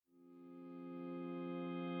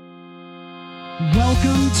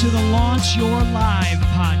Welcome to the Launch Your Live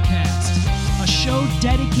podcast, a show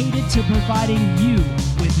dedicated to providing you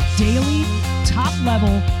with daily,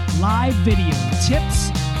 top-level live video tips,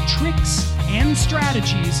 tricks, and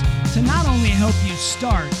strategies to not only help you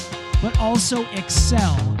start, but also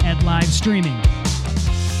excel at live streaming.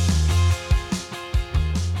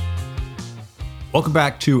 Welcome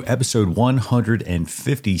back to episode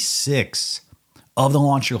 156 of the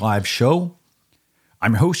Launch Your Live show.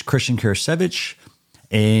 I'm your host, Christian Karasevich,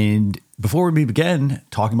 and before we begin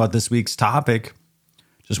talking about this week's topic,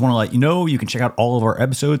 just want to let you know you can check out all of our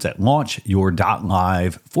episodes at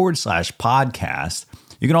launchyour.live/podcast.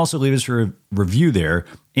 You can also leave us a review there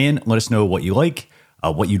and let us know what you like,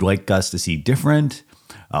 what you'd like us to see different.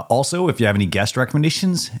 Also, if you have any guest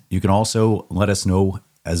recommendations, you can also let us know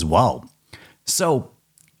as well. So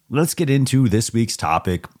let's get into this week's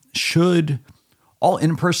topic. Should all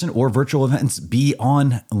in-person or virtual events be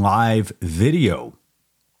on live video?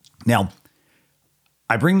 Now,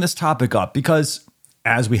 I bring this topic up because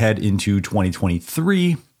as we head into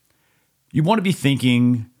 2023, you want to be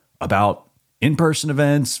thinking about in-person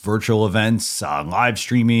events, virtual events, live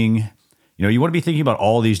streaming. You know, you want to be thinking about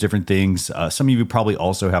all these different things. Some of you probably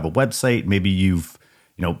also have a website. Maybe you've,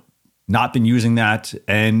 not been using that.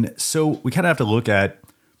 And so we kind of have to look at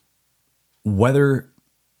whether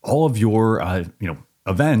all of your,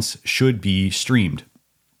 events should be streamed,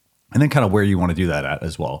 and then kind of where you want to do that at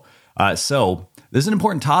as well. So this is an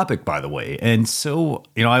important topic, by the way. And so,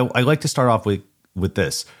 I like to start off with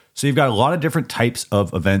this. So you've got a lot of different types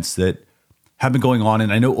of events that have been going on.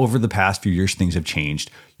 And I know over the past few years, things have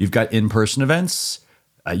changed. You've got in-person events.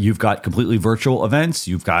 You've got completely virtual events.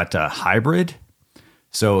 You've got hybrid.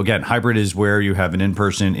 So again, hybrid is where you have an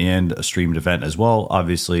in-person and a streamed event as well,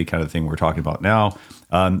 obviously, kind of the thing we're talking about now.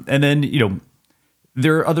 And then,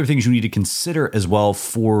 there are other things you need to consider as well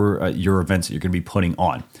for your events that you're going to be putting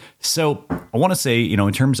on. So I want to say,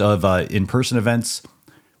 in terms of in-person events,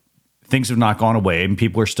 things have not gone away and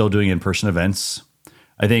people are still doing in-person events.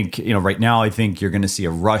 I think, right now, I think you're going to see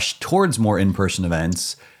a rush towards more in-person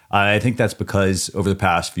events. I think that's because over the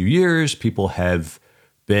past few years, people have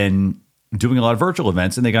been doing a lot of virtual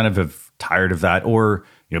events and they kind of have tired of that, or,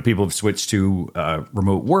 people have switched to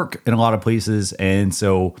remote work in a lot of places. And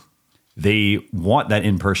so they want that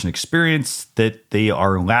in-person experience that they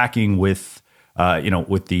are lacking with,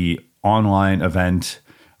 with the online event.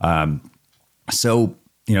 So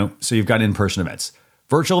you've got in-person events.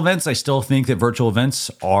 Virtual events, I still think that virtual events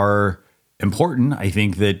are important. I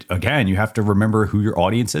think that, again, you have to remember who your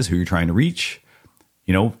audience is, who you're trying to reach.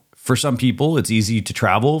 For some people, it's easy to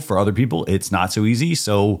travel. For other people, it's not so easy.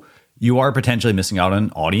 So you are potentially missing out on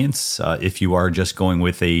an audience if you are just going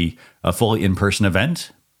with a fully in-person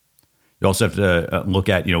event. You also have to look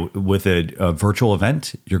at, with a virtual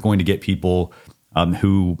event, you're going to get people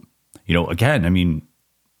who, again,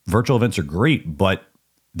 virtual events are great, but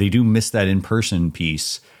they do miss that in-person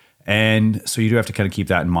piece. And so you do have to kind of keep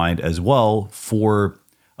that in mind as well for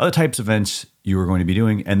other types of events you are going to be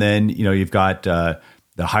doing. And then, you've got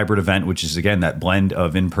the hybrid event, which is, again, that blend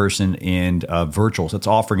of in-person and virtual. So it's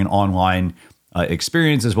offering an online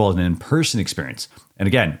experience as well as an in-person experience. And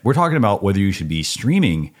again, we're talking about whether you should be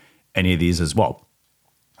streaming any of these as well.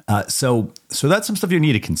 So that's some stuff you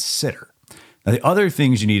need to consider. Now, the other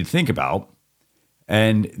things you need to think about,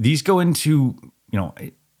 and these go into,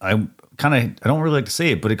 I don't really like to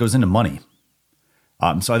say it, but it goes into money.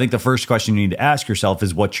 So I think the first question you need to ask yourself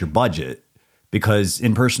is, what's your budget? Because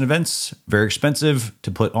in-person events, very expensive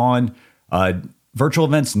to put on. Virtual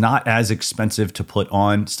events, not as expensive to put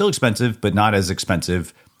on. Still expensive, but not as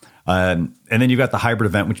expensive. And then you've got the hybrid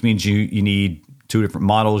event, which means you need two different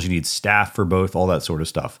models. You need staff for both, all that sort of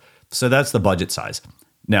stuff. So that's the budget size.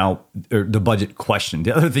 Now, the budget question.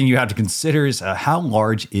 The other thing you have to consider is how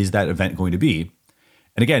large is that event going to be?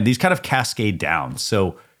 And again, these kind of cascade down.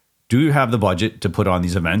 So do you have the budget to put on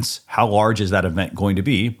these events? How large is that event going to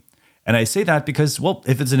be? And I say that because, well,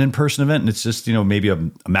 if it's an in-person event and it's just, maybe a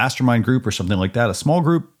mastermind group or something like that, a small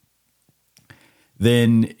group,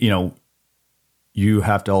 then, you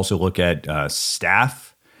have to also look at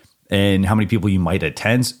staff and how many people you might have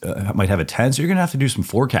attend. So you're going to have to do some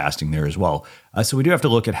forecasting there as well. So we do have to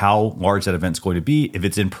look at how large that event's going to be. If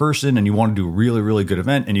it's in person and you want to do a really, really good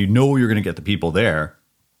event and you're going to get the people there,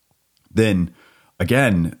 then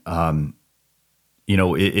again,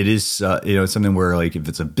 it is, something where, like, if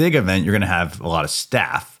it's a big event, you're going to have a lot of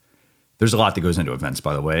staff. There's a lot that goes into events,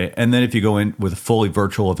 by the way. And then if you go in with a fully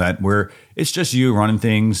virtual event where it's just you running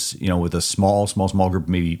things, with a small group,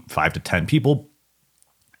 maybe 5 to 10 people,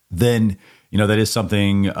 then, that is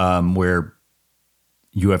something where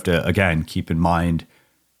you have to, again, keep in mind,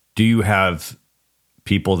 do you have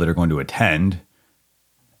people that are going to attend,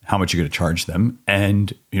 how much you're going to charge them,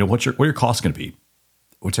 and what your costs going to be,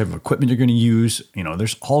 what type of equipment you're going to use.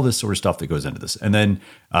 There's all this sort of stuff that goes into this. And then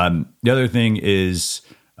the other thing is,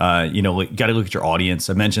 you got to look at your audience.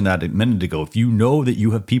 I mentioned that a minute ago. If you know that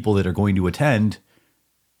you have people that are going to attend,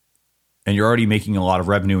 and you're already making a lot of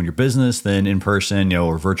revenue in your business, then in person,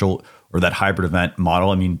 or virtual, or that hybrid event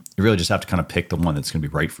model, you really just have to kind of pick the one that's going to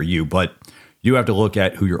be right for you. But you have to look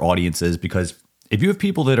at who your audience is, because if you have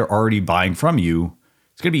people that are already buying from you,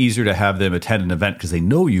 it's going to be easier to have them attend an event because they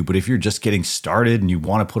know you. But if you're just getting started and you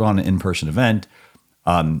want to put on an in-person event,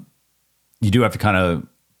 you do have to kind of,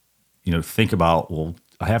 think about, well,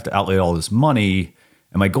 I have to outlay all this money.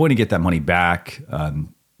 Am I going to get that money back?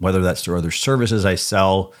 Whether that's through other services I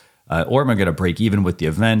sell, or am I going to break even with the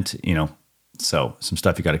event? So some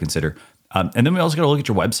stuff you got to consider. And then we also got to look at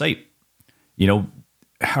your website.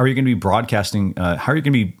 How are you going to be broadcasting? How are you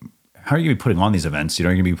going to be putting on these events? Are you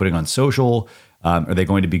going to be putting on social? Are they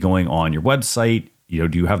going to be going on your website? Do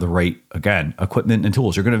you have the right, again, equipment and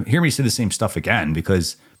tools? You're going to hear me say the same stuff again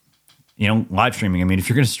because, live streaming, if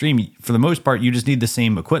you're going to stream, for the most part, you just need the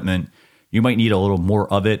same equipment. You might need a little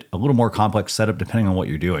more of it, a little more complex setup, depending on what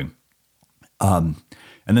you're doing.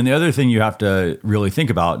 And then the other thing you have to really think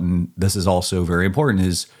about, and this is also very important,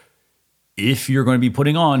 is if you're going to be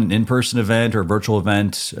putting on an in-person event or a virtual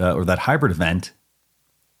event or that hybrid event,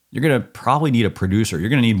 you're going to probably need a producer. You're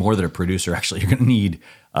going to need more than a producer, actually. You're going to need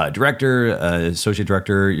a director, associate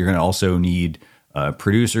director. You're going to also need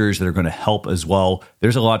producers that are going to help as well.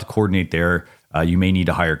 There's a lot to coordinate there. You may need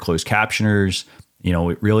to hire closed captioners.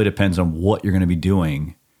 It really depends on what you're going to be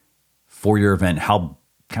doing for your event, how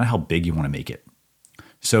big you want to make it.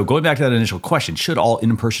 So going back to that initial question, should all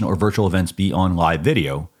in-person or virtual events be on live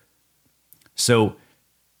video? So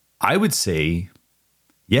I would say,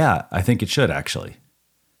 yeah, I think it should actually.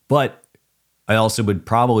 But I also would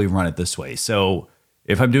probably run it this way. So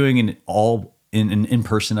if I'm doing an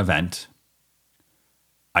in-person event,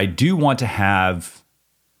 I do want to have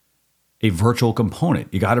a virtual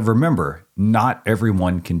component. You got to remember, not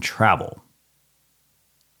everyone can travel.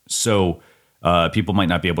 So people might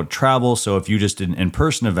not be able to travel. So if you just did an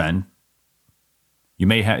in-person event, you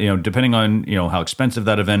may have, depending on, how expensive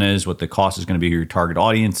that event is, what the cost is going to be, your target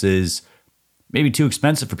audience is, maybe too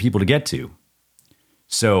expensive for people to get to.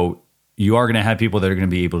 So you are going to have people that are going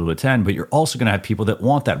to be able to attend, but you're also going to have people that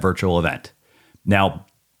want that virtual event. Now,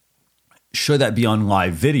 should that be on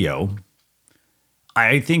live video?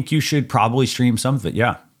 I think you should probably stream some of it.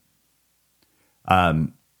 Yeah.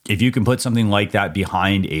 If you can put something like that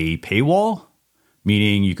behind a paywall,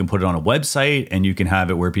 meaning you can put it on a website and you can have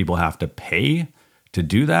it where people have to pay to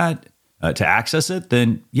do that, to access it,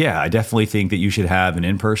 then yeah, I definitely think that you should have an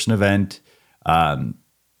in-person event.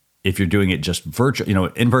 If you're doing it just virtual,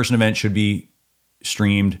 in-person event should be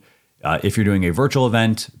streamed. If you're doing a virtual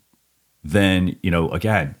event, then,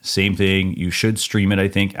 again, same thing. You should stream it, I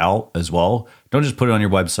think, out as well. Don't just put it on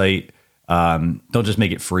your website. Don't just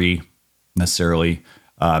make it free necessarily.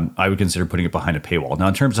 I would consider putting it behind a paywall. Now,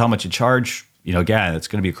 in terms of how much you charge, again, it's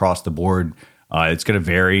going to be across the board. It's going to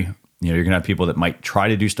vary. You're going to have people that might try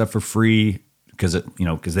to do stuff for free because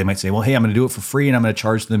they might say, well, hey, I'm going to do it for free and I'm going to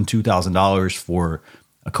charge them $2,000 for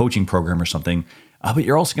a coaching program or something. But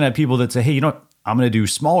you're also going to have people that say, hey, I'm going to do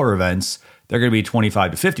smaller events. They're going to be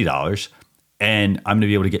 $25 to $50. And I'm going to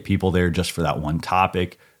be able to get people there just for that one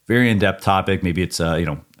topic, very in-depth topic. Maybe it's,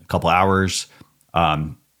 a couple hours.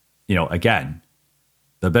 Again,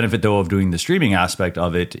 the benefit though of doing the streaming aspect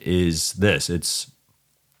of it is this. It's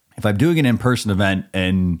if I'm doing an in-person event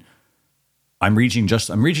and I'm reaching just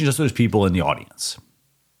those people in the audience.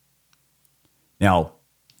 Now,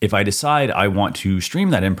 if I decide I want to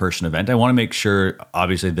stream that in-person event, I want to make sure,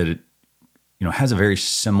 obviously, that it, has a very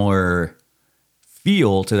similar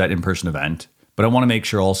feel to that in-person event. But I want to make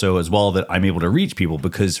sure also as well that I'm able to reach people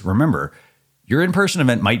because remember, your in-person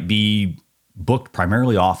event might be booked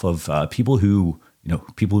primarily off of people who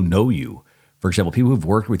know you. For example, people who've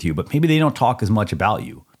worked with you, but maybe they don't talk as much about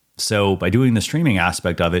you. So by doing the streaming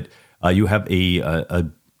aspect of it, you have a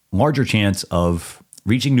larger chance of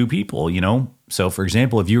reaching new people, So for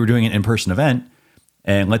example, if you were doing an in-person event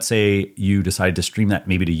and let's say you decided to stream that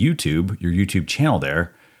maybe to YouTube, your YouTube channel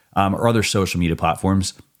there, or other social media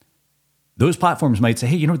platforms, those platforms might say,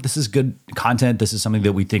 hey, this is good content. This is something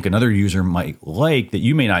that we think another user might like that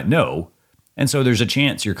you may not know. And so there's a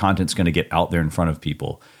chance your content's going to get out there in front of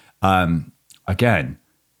people. Again,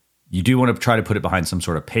 you do want to try to put it behind some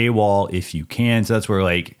sort of paywall if you can. So that's where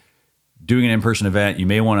doing an in-person event, you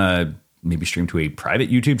may want to maybe stream to a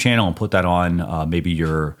private YouTube channel and put that on maybe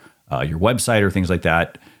your website or things like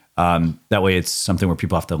that. That way it's something where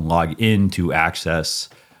people have to log in to access.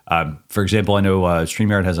 For example, I know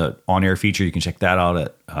StreamYard has an on-air feature. You can check that out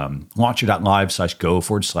at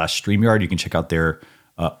launcher.live/go/StreamYard. You can check out their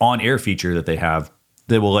on-air feature that they have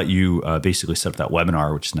that will let you basically set up that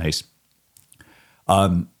webinar, which is nice.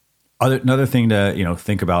 Another thing to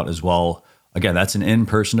think about as well. Again, that's an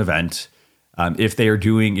in-person event. If you're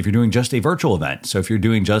doing just a virtual event, so if you're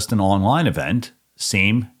doing just an online event,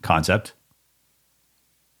 same concept.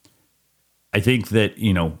 I think that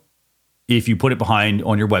if you put it behind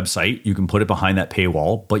on your website, you can put it behind that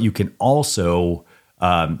paywall, but you can also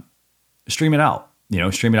stream it out.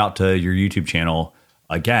 Stream it out to your YouTube channel.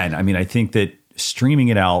 Again, I think that streaming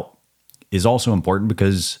it out is also important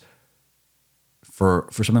because for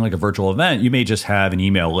something like a virtual event, you may just have an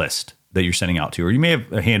email list that you're sending out to, or you may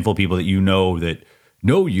have a handful of people that that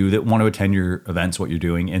know you that want to attend your events, what you're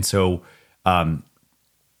doing. And so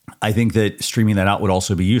I think that streaming that out would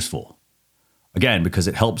also be useful. Again, because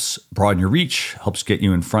it helps broaden your reach, helps get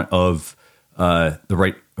you in front of hopefully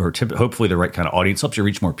the right kind of audience, helps you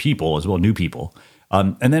reach more people as well, new people.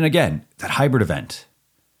 And then again, that hybrid event,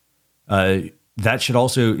 that should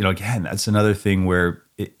also, again, that's another thing where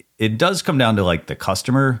it does come down to like the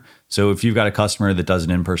customer. So if you've got a customer that does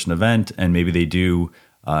an in-person event and maybe they do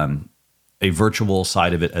a virtual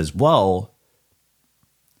side of it as well,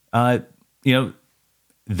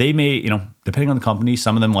 they may, depending on the company,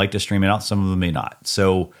 some of them like to stream it out, some of them may not.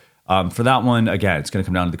 So for that one, again, it's going to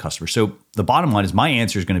come down to the customer. So the bottom line is my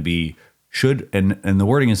answer is going to be and the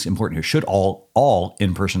wording is important here, should all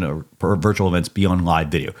in-person or virtual events be on live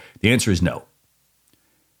video? The answer is no.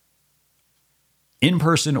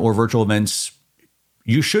 In-person or virtual events,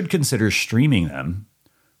 you should consider streaming them,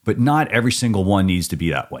 but not every single one needs to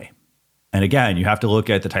be that way. And again, you have to look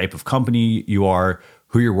at the type of company you are,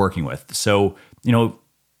 who you're working with. So,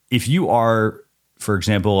 if you are, for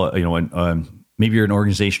example, maybe you're an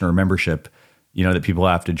organization or a membership, that people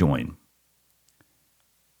have to join.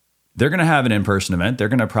 They're going to have an in-person event. They're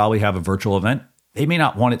going to probably have a virtual event. They may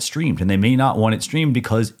not want it streamed, and they may not want it streamed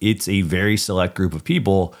because it's a very select group of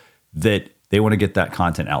people that they want to get that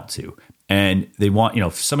content out to. And they want,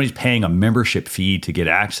 if somebody's paying a membership fee to get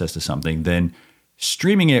access to something, then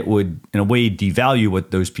streaming it would, in a way, devalue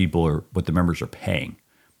what those people or what the members are paying.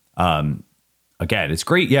 Again, it's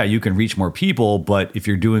great. Yeah, you can reach more people, but if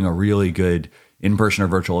you're doing a really good in-person or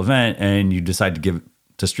virtual event and you decide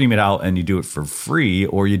to stream it out and you do it for free,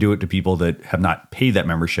 or you do it to people that have not paid that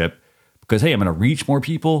membership because, hey, I'm going to reach more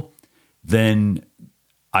people, then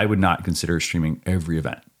I would not consider streaming every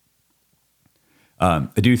event. I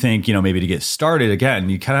do think, maybe to get started, again,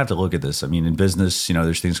 you kind of have to look at this. In business,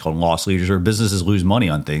 there's things called loss leaders, or businesses lose money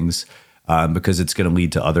on things because it's going to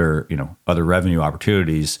lead to other revenue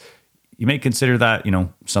opportunities. You may consider that,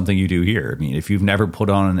 something you do here. If you've never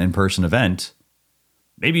put on an in-person event,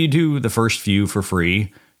 maybe you do the first few for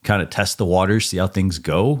free, kind of test the waters, see how things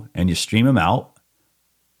go, and you stream them out.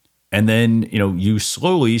 And then, you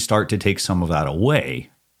slowly start to take some of that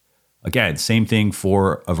away. Again, same thing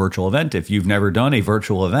for a virtual event. If you've never done a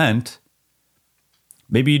virtual event,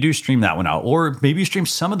 maybe you do stream that one out, or maybe you stream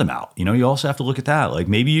some of them out. You also have to look at that. Like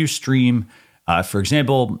maybe you stream, for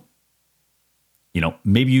example,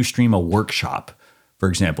 maybe you stream a workshop, for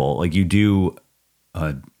example, like you do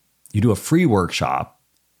a free workshop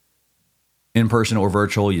in person or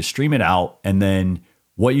virtual, you stream it out. And then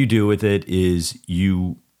what you do with it is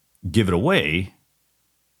you give it away,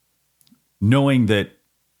 knowing that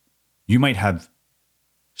you might have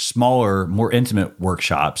smaller, more intimate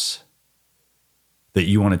workshops that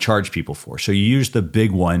you want to charge people for. So you use the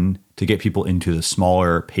big one to get people into the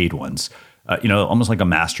smaller paid ones, almost like a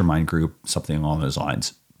mastermind group, something along those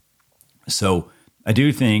lines. So I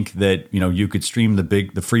do think that, you could stream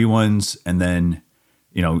the free ones. And then,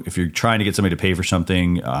 if you're trying to get somebody to pay for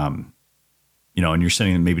something, and you're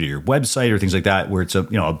sending them maybe to your website or things like that, where it's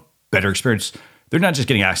a better experience, they're not just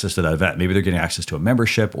getting access to that event. Maybe they're getting access to a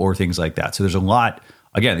membership or things like that. So there's a lot,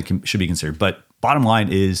 again, that should be considered. But bottom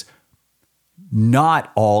line is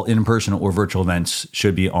not all in-person or virtual events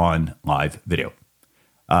should be on live video.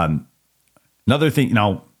 Another thing,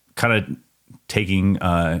 kind of taking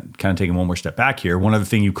one more step back here. One other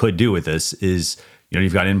thing you could do with this is,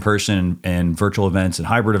 you've got in-person and virtual events and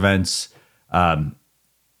hybrid events.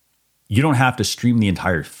 You don't have to stream the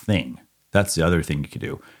entire thing. That's the other thing you could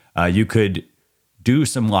do. You could do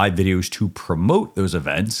some live videos to promote those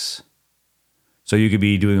events. So you could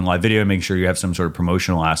be doing a live video and make sure you have some sort of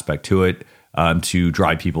promotional aspect to it to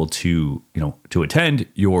drive people to attend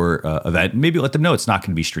your event. Maybe let them know it's not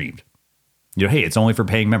going to be streamed. Hey, it's only for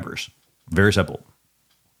paying members. Very simple.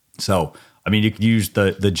 So, you could use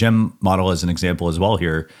the GEM model as an example as well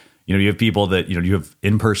here. You have people that, you have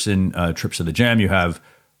in-person trips to the gym, you have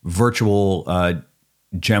virtual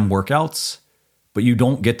gym workouts, but you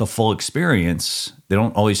don't get the full experience. They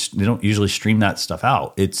don't usually stream that stuff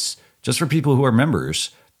out. It's just for people who are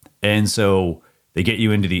members. And so they get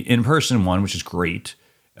you into the in-person one, which is great.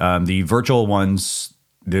 The virtual ones,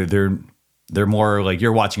 they're more like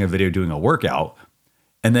you're watching a video doing a workout.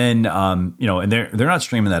 And then, and they're not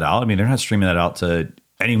streaming that out. I mean, they're not streaming that out to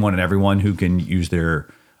anyone and everyone who can use their,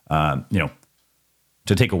 to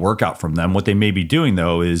take a workout from them. What they may be doing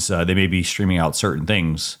though is they may be streaming out certain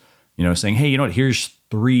things, saying, hey, here's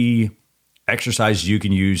 3 exercises you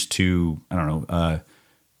can use to,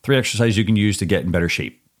 3 exercises you can use to get in better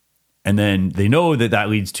shape. And then they know that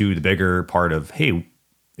leads to the bigger part of, hey,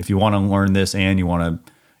 if you want to learn this and you want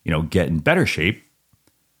to, get in better shape,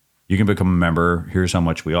 you can become a member. Here's how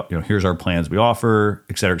much here's our plans we offer,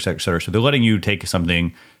 et cetera, et cetera, et cetera. So they're letting you take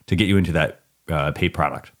something to get you into that paid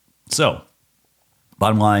product. So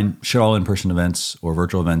bottom line, should all in-person events or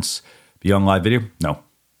virtual events be on live video? No,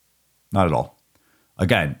 not at all.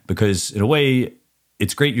 Again, because in a way,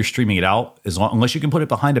 it's great you're streaming it out unless you can put it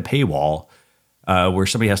behind a paywall where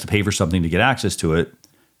somebody has to pay for something to get access to it.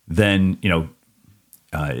 Then, it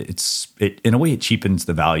in a way it cheapens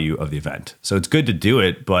the value of the event. So it's good to do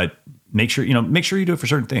it, but make sure you do it for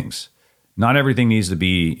certain things. Not everything needs to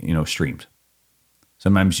be, streamed.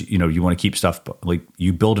 Sometimes, you want to keep stuff like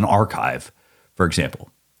you build an archive, for example.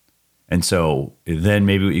 And so then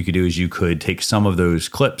maybe what you could do is you could take some of those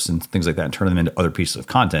clips and things like that and turn them into other pieces of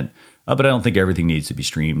content. But I don't think everything needs to be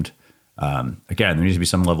streamed. Again, there needs to be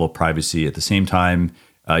some level of privacy. At the same time,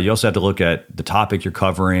 you also have to look at the topic you're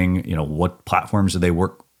covering. What platforms do they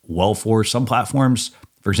work well for? Some platforms,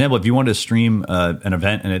 for example, if you wanted to stream an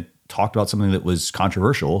event and it talked about something that was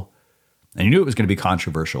controversial and you knew it was going to be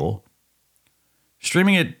controversial,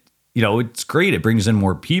 streaming it, it's great. It brings in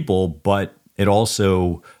more people, but it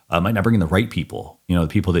also might not bring in the right people, the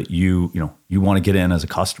people that you want to get in as a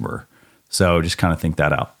customer. So just kind of think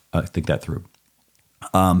that out, think that through.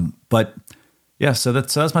 But yeah, so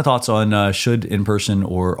that's my thoughts on should in-person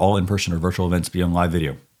or all in-person or virtual events be on live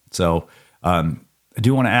video. So I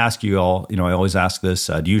do want to ask you all, I always ask this,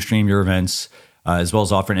 do you stream your events as well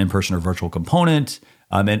as offer an in-person or virtual component?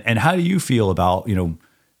 And how do you feel about,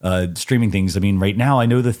 streaming things? I mean, right now, I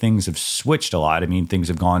know that things have switched a lot. I mean, things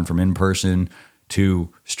have gone from in-person to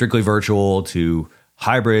strictly virtual to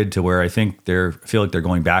hybrid to where I feel like they're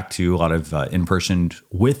going back to a lot of in-person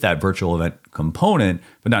with that virtual event component,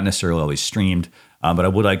 but not necessarily always streamed. But I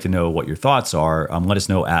would like to know what your thoughts are. Let us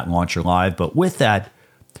know at Launch Your Live. But with that,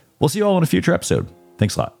 we'll see you all in a future episode.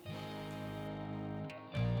 Thanks a lot.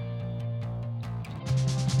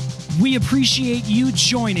 We appreciate you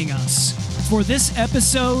joining us for this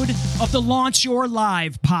episode of the Launch Your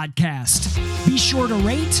Live podcast. Be sure to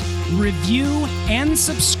rate, review, and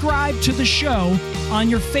subscribe to the show on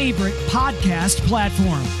your favorite podcast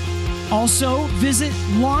platform. Also, visit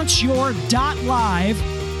launchyour.live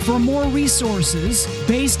for more resources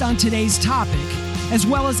based on today's topic, as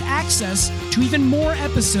well as access to even more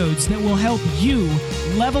episodes that will help you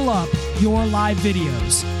level up your live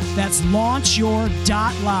videos. That's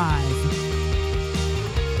launchyour.live.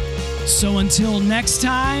 So until next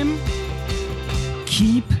time,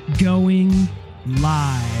 keep going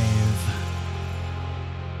live.